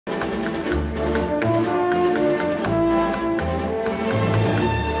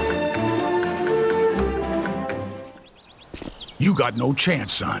You got no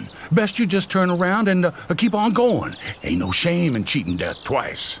chance, son. Best you just turn around and keep on going. Ain't no shame in cheating death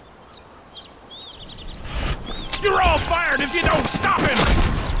twice. You're all fired if you don't stop him!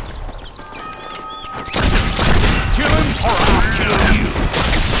 Kill him or I'll kill you!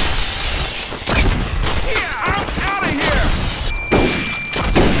 Yeah, I'm out of here!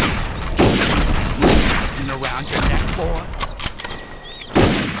 Wrapping around your neck, boy?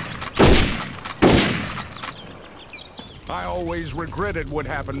 I always regretted what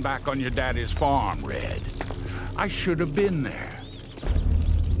happened back on your daddy's farm, Red. I should have been there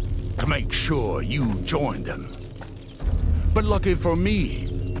to make sure you joined them. But lucky for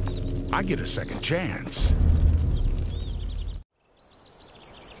me, I get a second chance.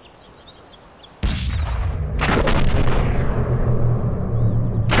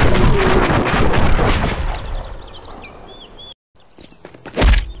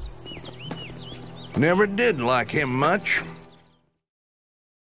 Never did like him much.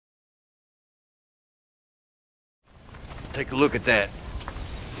 Take a look at that.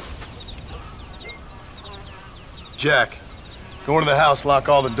 Jack, go into the house, lock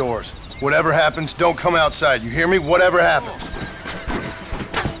all the doors. Whatever happens, don't come outside. You hear me? Whatever happens.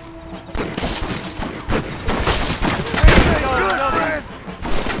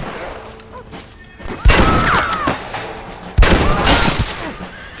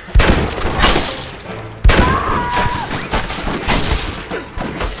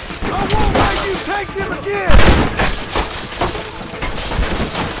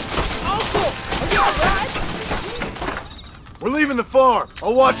 We're leaving the farm.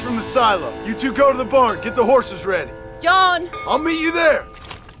 I'll watch from the silo. You two go to the barn. Get the horses ready. John! I'll meet you there.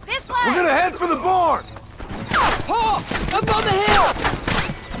 This way! We're gonna head for the barn. Paul! Up on the hill!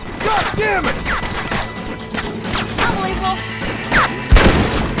 God damn it! Unbelievable!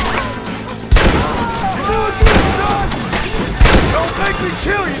 You do it good, son! Don't make me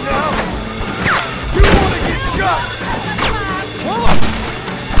kill you now! You wanna get shot!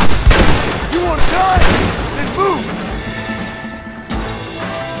 You wanna die? Then move!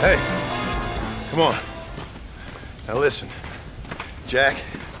 Hey, come on. Now listen. Jack,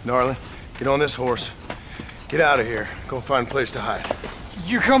 Gnarly, get on this horse. Get out of here. Go find a place to hide.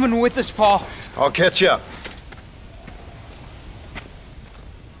 You're coming with us, Paul. I'll catch up.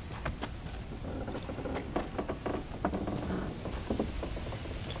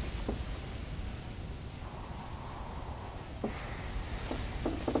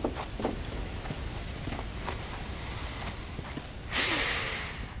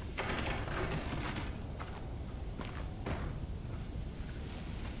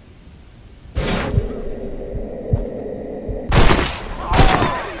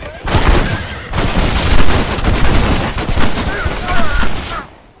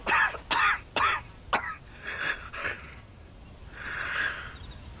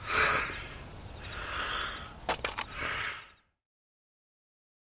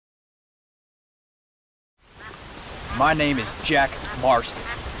 My name is Jack Marston.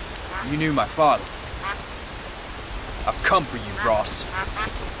 You knew my father. I've come for you, Ross.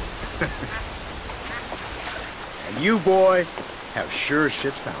 And you, boy, have sure as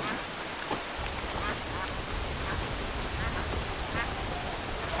shit's found me.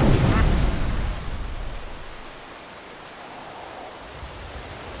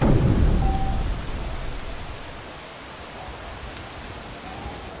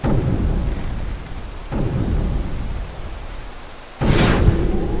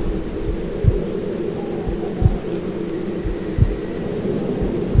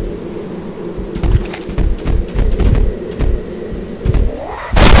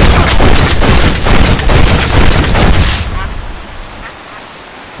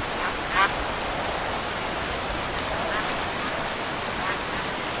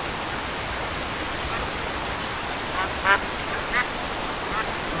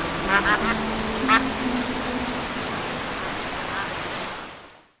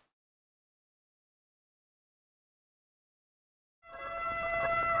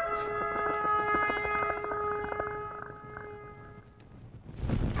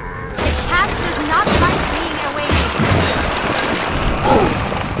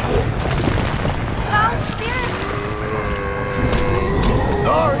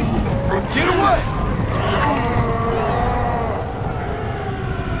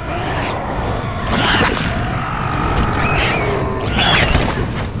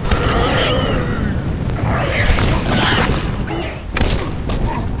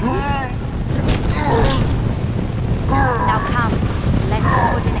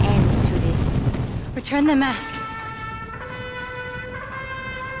 Return the mask.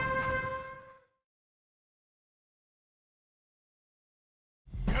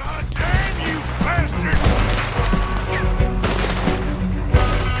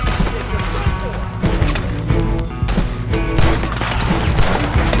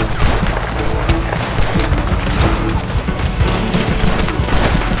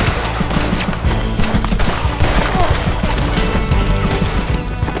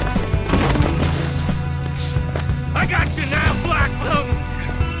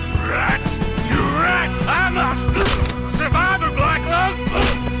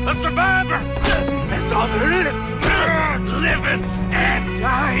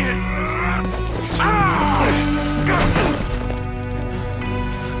 dying!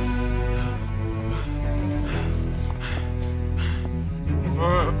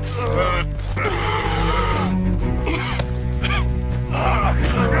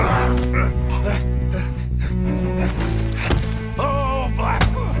 Oh, Black!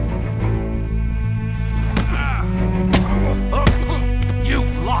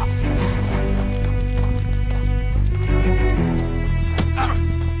 You've lost!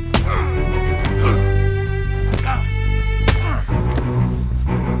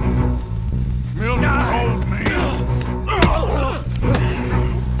 Milton told me.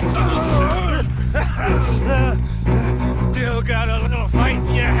 Still got a little fight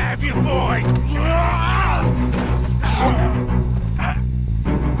in you, have you, boy?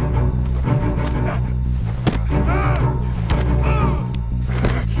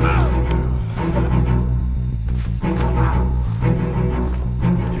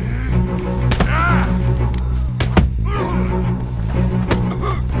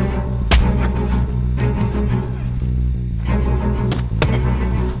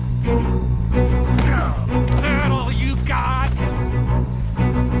 That all you got?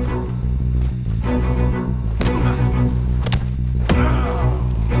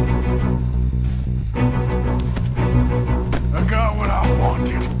 I got what I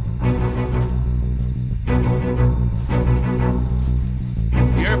wanted.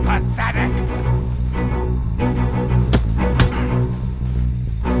 You're pathetic.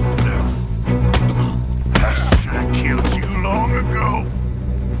 I should have killed you long ago.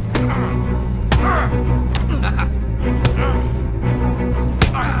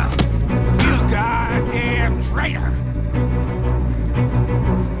 You goddamn traitor!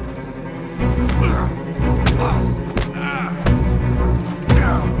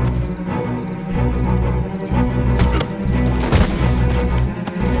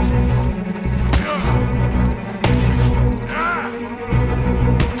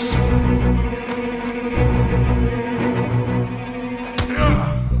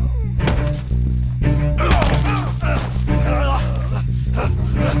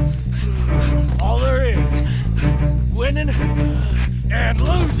 All there is, winning and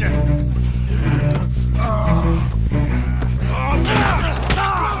losing.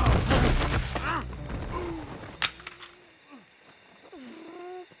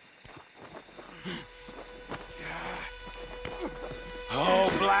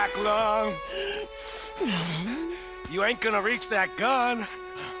 Oh, Black Lung, you ain't gonna reach that gun.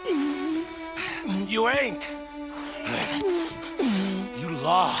 You ain't. You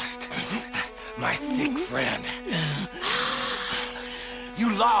lost, my sick friend. You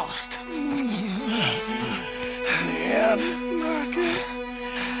lost. In the end,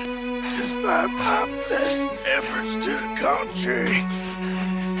 despite my best efforts to the contrary,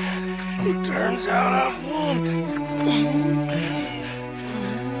 it turns out I've won.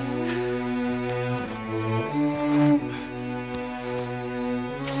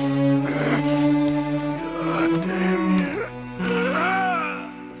 God damn you.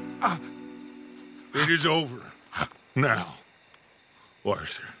 It is over. Now,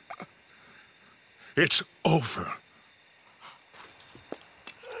 Arthur. It's over.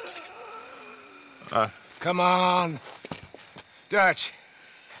 Come on, Dutch.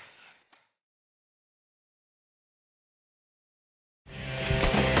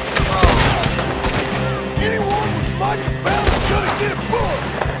 Anyone with much balance gonna get a bullet!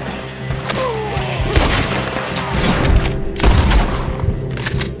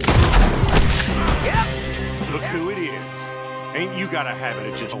 Look who it is. Ain't you got a habit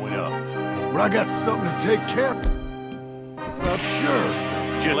of just going up? But I got something to take care of. I'm sure.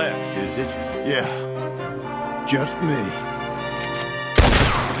 You left, is it? Yeah. Just me.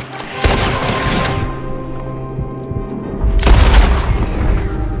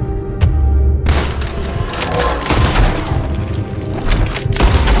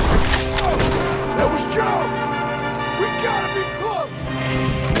 That was Joe! We gotta be close!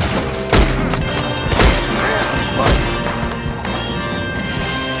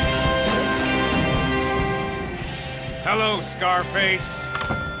 Hello, Scarface.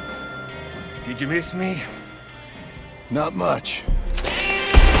 Did you miss me? Not much.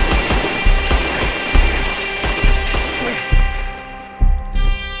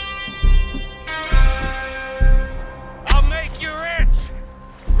 I'll make you rich.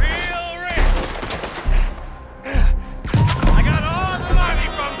 Real rich. I got all the money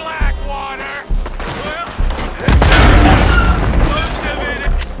from Blackwater. Well, most of it.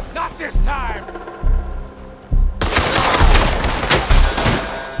 Not this time.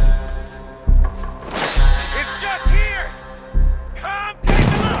 It's just here.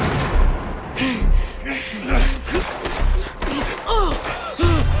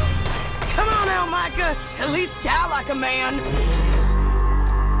 At least die like a man.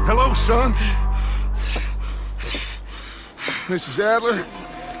 Hello, son. Mrs. Adler?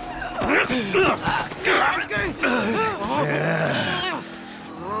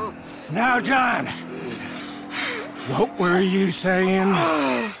 Now, John, what were you saying?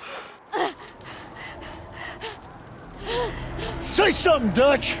 Say something,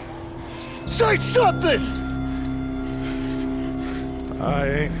 Dutch! Say something! I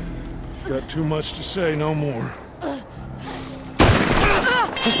ain't got too much to say no more.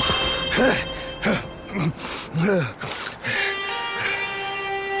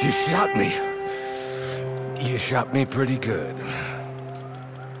 You shot me. You shot me pretty good.